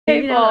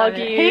Hey vloggy.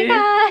 Hey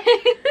guys.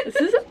 This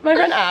is my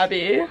friend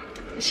Abby.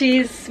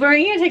 She's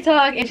working on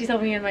TikTok and she's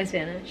helping me in my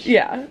Spanish.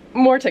 Yeah,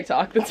 more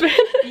TikTok than Spanish.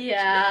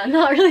 Yeah,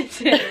 not really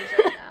Spanish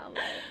right now.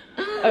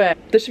 But... Okay,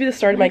 this should be the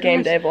start of my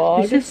game day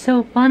vlog. This is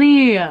so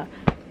funny. I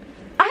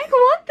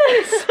want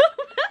this so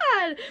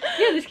bad.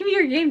 Yeah, this can be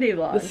your game day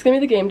vlog. This is gonna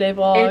be the game day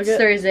vlog. It's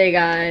Thursday,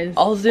 guys.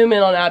 I'll zoom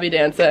in on Abby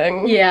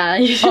dancing. Yeah,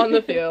 you should. On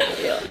the field.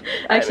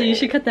 Actually, you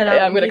should cut that out.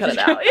 Yeah, I'm gonna cut it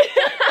out.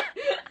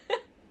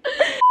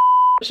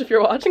 If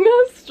you're watching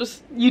this,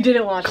 just you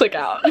didn't watch. Click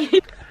out.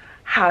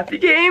 Happy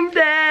game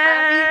day!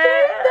 Happy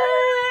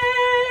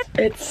game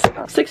day! It's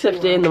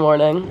 6:50 in the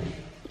morning.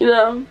 You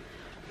know,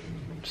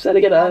 just had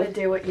to get up. You gotta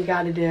do what you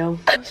gotta do.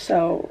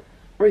 So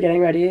we're getting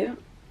ready.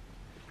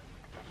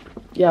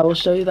 Yeah, we'll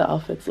show you the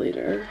outfits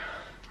later.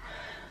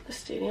 The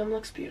stadium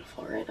looks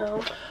beautiful right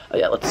now. Oh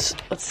yeah, let's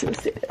see the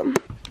stadium.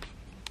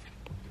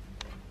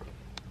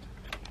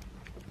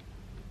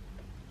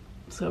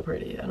 So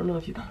pretty. I don't know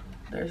if you.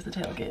 There's the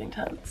tailgating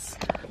tents.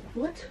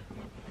 What?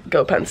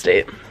 Go Penn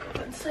State.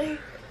 Penn State.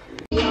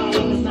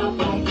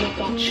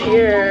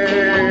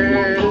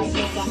 Cheers.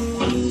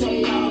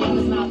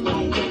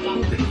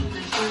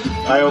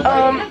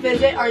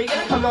 Visit. Are you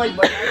gonna come to like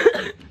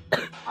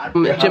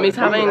Jimmy's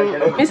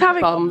having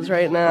problems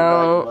right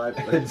now.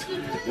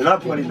 You're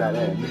not putting that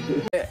in.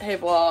 Hey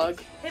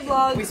vlog. Hey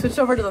vlog. We switched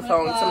over to the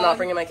phone, so I'm not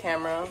bringing my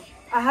camera.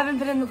 I haven't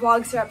been in the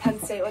vlogs here at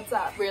Penn State. What's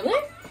up? Really?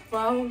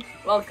 Well,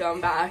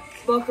 welcome back.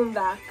 Welcome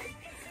back.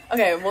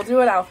 Okay, we'll do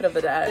an outfit of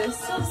the day.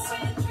 This is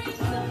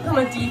from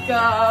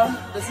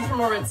Adika. This is from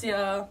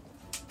Aritzia.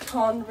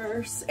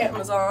 Converse,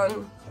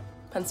 Amazon,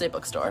 Penn State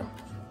bookstore.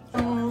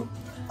 Amazon.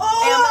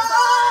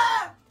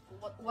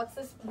 What's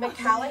this?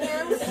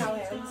 McCallaghan's?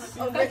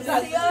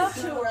 Aritzia.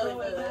 Too early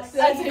for this.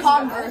 That's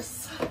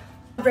Converse.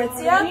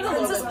 Aritzia,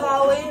 Princess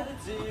Polly,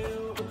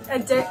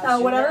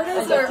 whatever it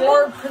is,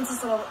 or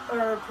Princess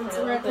or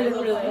Pretty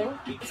Little Thing.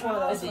 It's one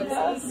of those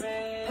places.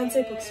 Penn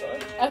State bookstore.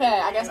 Okay,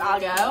 I guess I'll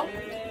go.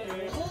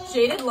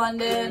 Jaded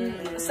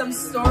London, some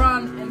store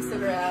on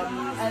Instagram,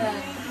 and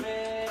then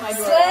my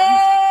door.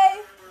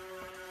 Slay!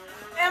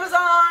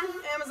 Amazon,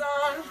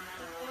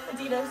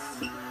 Adidas.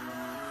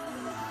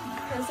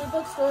 Penn State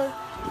bookstore.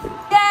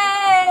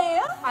 Yay!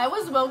 I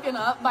was woken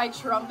up by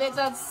trumpets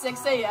at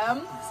 6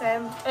 a.m.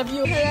 Same. If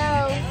you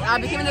hello.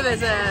 Abby came to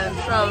visit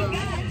from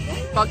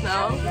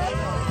Bucknell.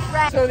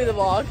 It's gonna be the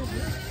vlog.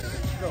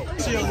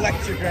 It's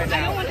electric right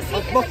now. I don't want to see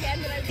her again,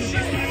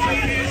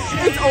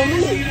 but It's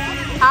only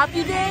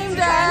happy game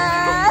day!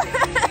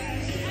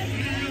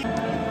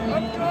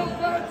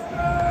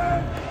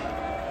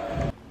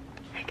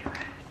 Hey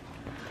guys.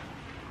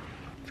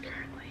 It's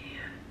currently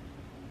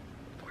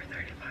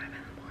 4:35 in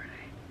the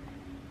morning.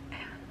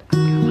 And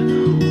I'm going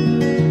home.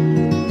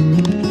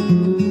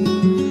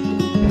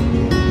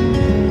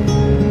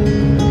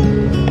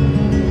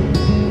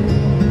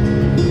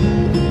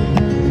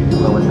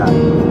 Hello, what's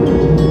happening?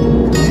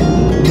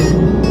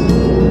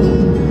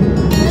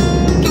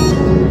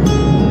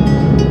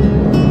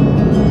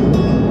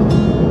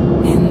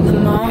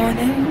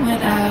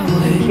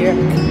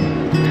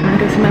 Time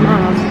to go see my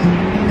mom.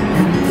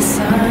 And the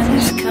sun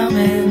is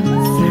coming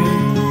through.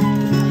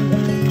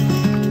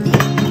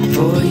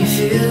 For you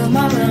fill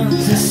my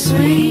lungs with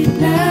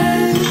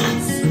sweetness.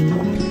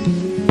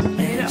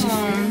 Made it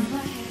home.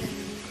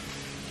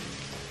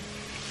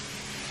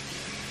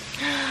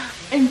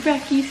 And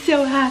Becky's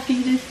so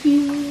happy to see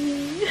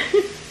me.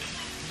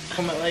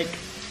 I'm at like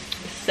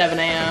 7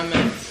 a.m.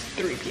 and it's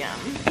 3 p.m.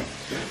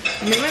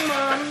 Me and my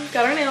mom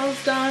got our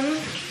nails done.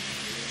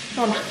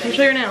 Mom, let me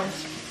show your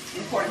nails.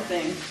 Important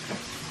thing.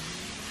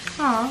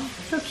 Aw,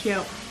 so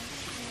cute.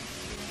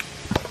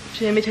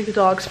 She made me take the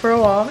dogs for a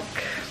walk.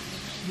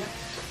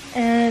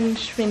 And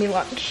she made me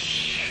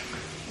lunch.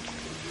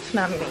 It's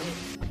not me.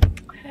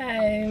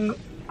 Hey.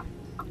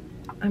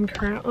 I'm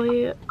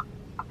currently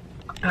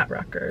at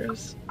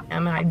Rutgers.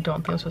 And I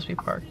don't think I'm supposed to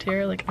be parked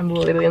here. Like, I'm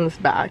literally in this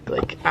back.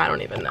 Like, I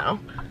don't even know.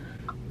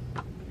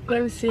 But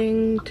I'm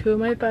seeing two of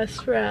my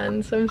best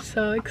friends. I'm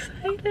so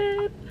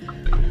excited.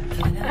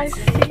 I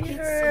see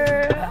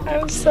her.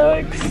 I'm so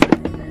excited.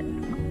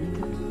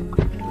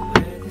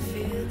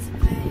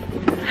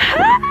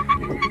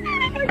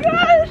 Oh my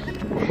gosh!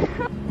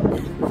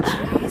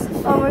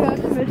 Oh my gosh,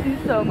 I miss you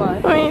so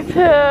much. Me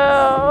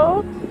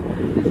too.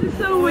 This is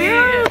so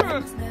weird.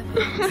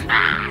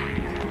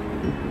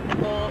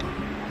 Well,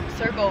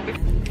 circle.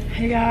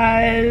 Hey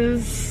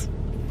guys.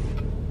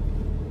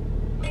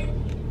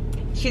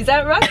 She's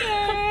at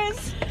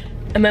Rutgers.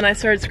 And then I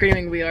started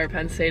screaming, "We are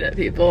Penn State" at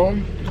people.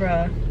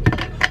 Bruh.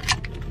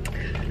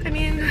 I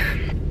mean,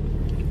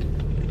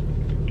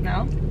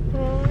 No?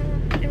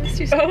 I missed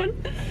you so.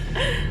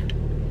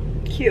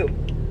 Cute.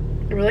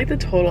 We're like the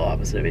total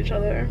opposite of each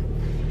other.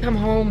 I'm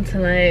home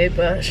tonight,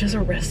 but she has a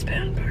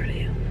wristband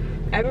party.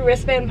 I have a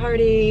wristband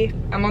party.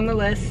 I'm on the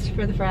list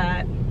for the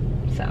frat.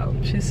 So.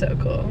 She's so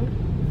cool.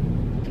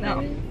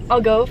 No.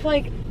 I'll go if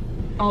like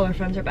all our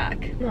friends are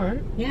back. Not?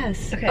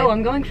 Yes. Okay. Oh,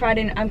 I'm going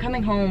Friday. I'm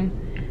coming home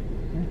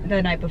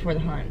the night before the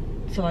hunt.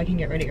 So I can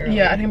get ready early.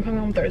 Yeah, I think I'm coming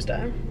home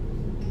Thursday.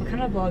 What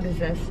kind of vlog is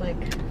this? Like,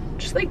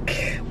 just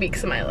like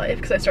weeks of my life,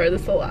 because I started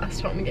this the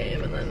last home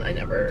game and then I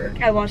never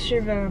I watched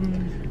your vlogged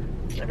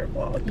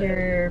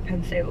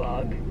Penn State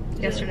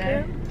vlog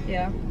yesterday.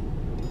 Yeah.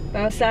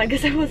 That was sad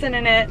because I wasn't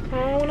in it.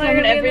 Oh, when I'm I in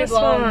every every this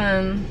vlog.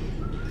 one.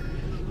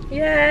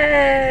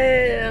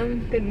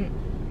 Yay! Didn't.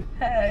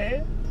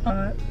 Hey.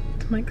 To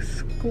like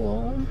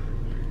school.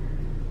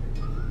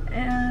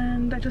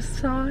 And I just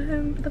saw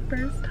him for the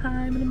first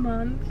time in a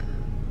month.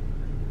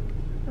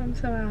 I'm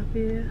so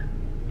happy.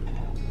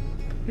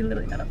 We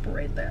literally met up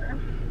right there.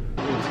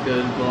 It's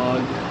good vlog.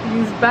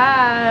 He's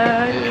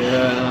back!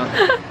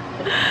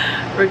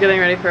 Yeah. We're getting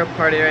ready for a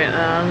party right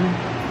now.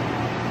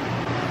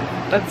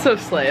 That's so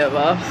slay of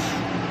us.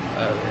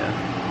 Oh yeah.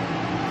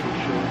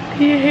 For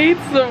He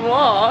hates the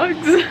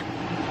vlogs.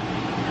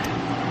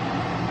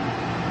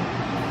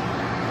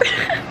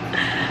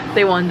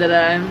 They won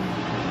today.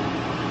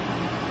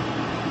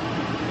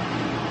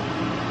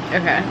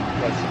 Okay.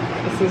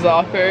 sure. This is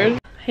awkward.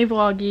 Hey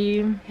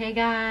vloggy. Hey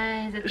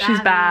guys, it's She's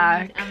Abby.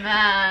 back. I'm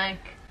back.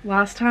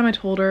 Last time I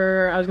told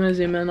her I was gonna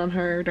zoom in on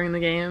her during the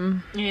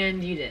game.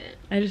 And you didn't.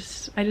 I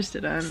just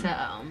didn't. So,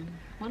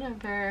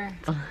 whatever.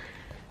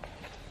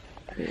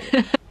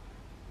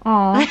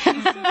 Aw,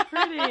 she's so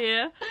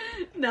pretty.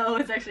 No,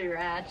 it's actually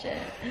ratchet.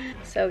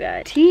 So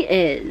guys, tea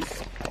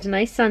is. It's a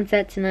nice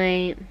sunset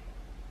tonight.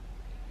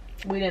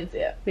 We didn't see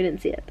it We didn't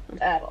see it.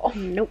 at all.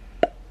 Nope.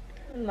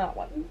 Not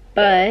one.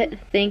 But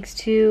thanks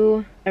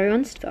to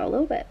everyone's a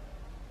little bit.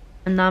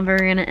 I'm not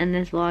very gonna end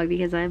this vlog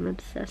because I'm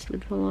obsessed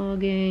with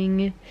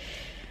vlogging.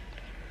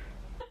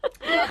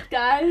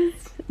 Guys.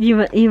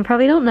 You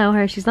probably don't know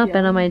her. She's not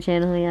been on my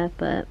channel yet,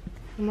 but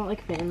I'm not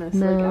like famous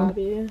No. like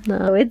Abby.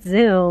 no, it's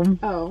Zoom.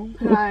 Oh,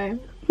 hi.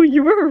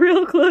 You were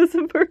real close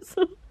in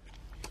person.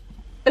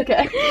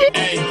 Okay.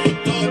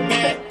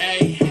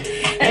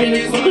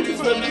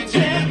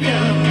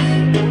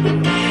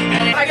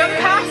 I got the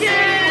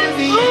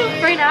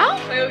package! Right now?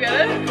 Can I go get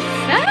it?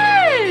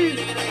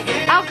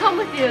 Yes! I'll come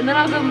with you and then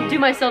I'll go do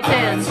my self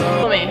tan.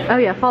 Follow me. Oh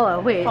yeah, follow.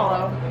 Wait.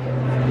 Follow.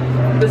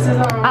 This is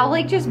I'll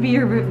like just be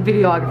your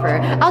videographer.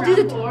 I'll do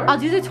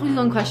the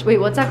 21 question. Wait,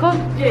 what's that called?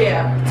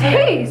 yeah.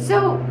 Hey,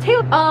 so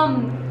Taylor,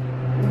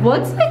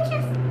 what's like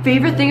your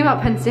favorite thing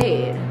about Penn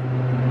State?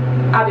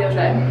 Abby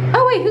O'Shea.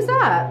 Oh wait, who's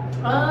that?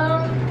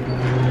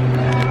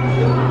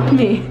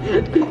 Me.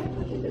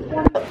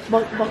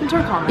 Welcome to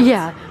our comments.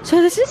 Yeah.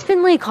 So this is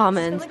Finley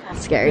Commons.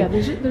 Scary. Yeah,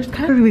 there's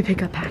kind Where do we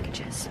pick up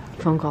packages?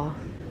 Phone call.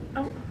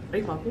 of. Are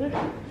you popular?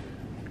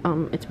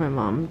 It's my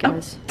mom,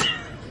 guys.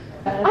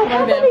 I I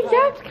have that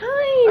exact kind.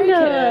 Are you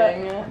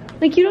kidding?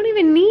 Like you don't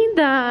even need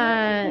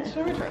that.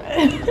 Should we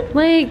try?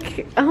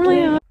 Like, oh my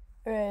god.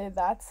 Okay,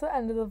 that's the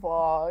end of the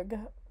vlog.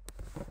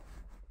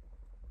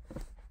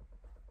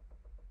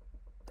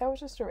 That was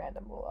just a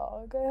random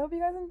vlog. I hope you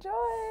guys enjoyed.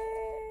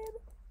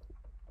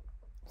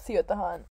 See you at the hunt.